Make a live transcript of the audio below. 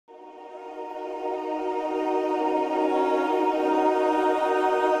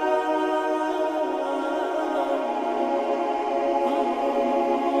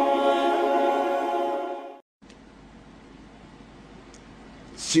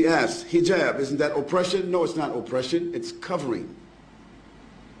She asked, hijab, isn't that oppression? No, it's not oppression, it's covering.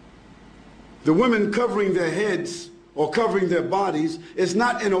 The women covering their heads or covering their bodies is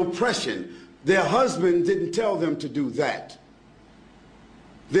not an oppression. Their husband didn't tell them to do that.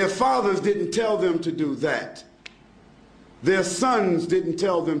 Their fathers didn't tell them to do that. Their sons didn't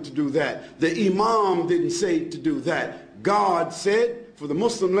tell them to do that. The imam didn't say to do that. God said, for the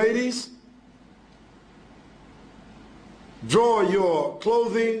Muslim ladies, draw your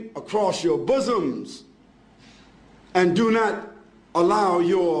clothing across your bosoms and do not allow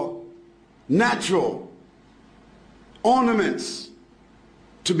your natural ornaments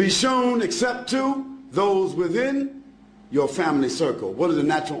to be shown except to those within your family circle. What are the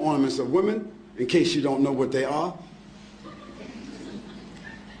natural ornaments of women, in case you don't know what they are?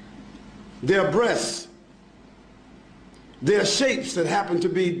 Their breasts, their shapes that happen to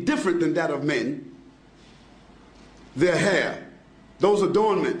be different than that of men, their hair, those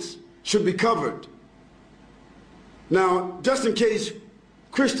adornments should be covered. Now, just in case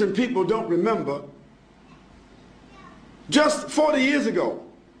Christian people don't remember, just 40 years ago,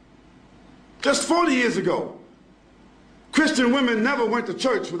 Christian women never went to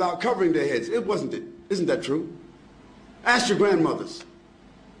church without covering their heads. It wasn't it. Isn't that true? Ask your grandmothers.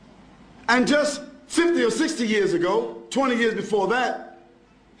 And just 50 or 60 years ago, 20 years before that,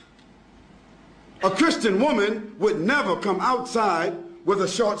 a Christian woman would never come outside with a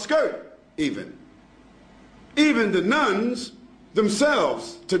short skirt, even. Even the nuns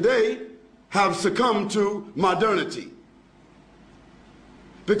themselves today have succumbed to modernity.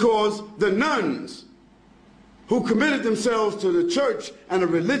 Because the nuns who committed themselves to the church and a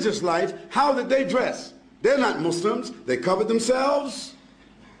religious life, how did they dress? They're not Muslims. They covered themselves.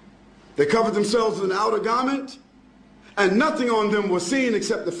 They covered themselves with an outer garment, and nothing on them was seen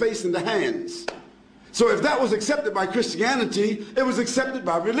except the face and the hands. So if that was accepted by Christianity, it was accepted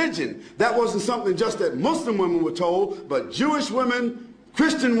by religion. That wasn't something just that Muslim women were told, but Jewish women,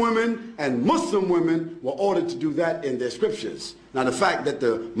 Christian women, and Muslim women were ordered to do that in their scriptures. Now the fact that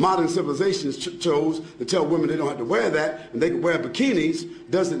the modern civilizations chose to tell women they don't have to wear that and they can wear bikinis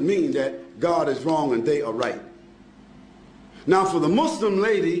doesn't mean that God is wrong and they are right. Now for the Muslim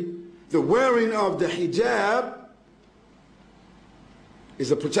lady, the wearing of the hijab is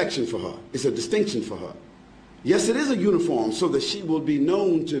a protection for her. It's a distinction for her. Yes, it is a uniform so that she will be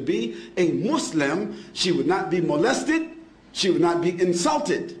known to be a Muslim. She would not be molested. She would not be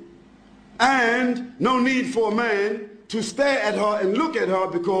insulted. And no need for a man to stare at her and look at her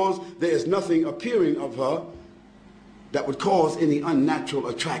because there is nothing appearing of her that would cause any unnatural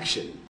attraction.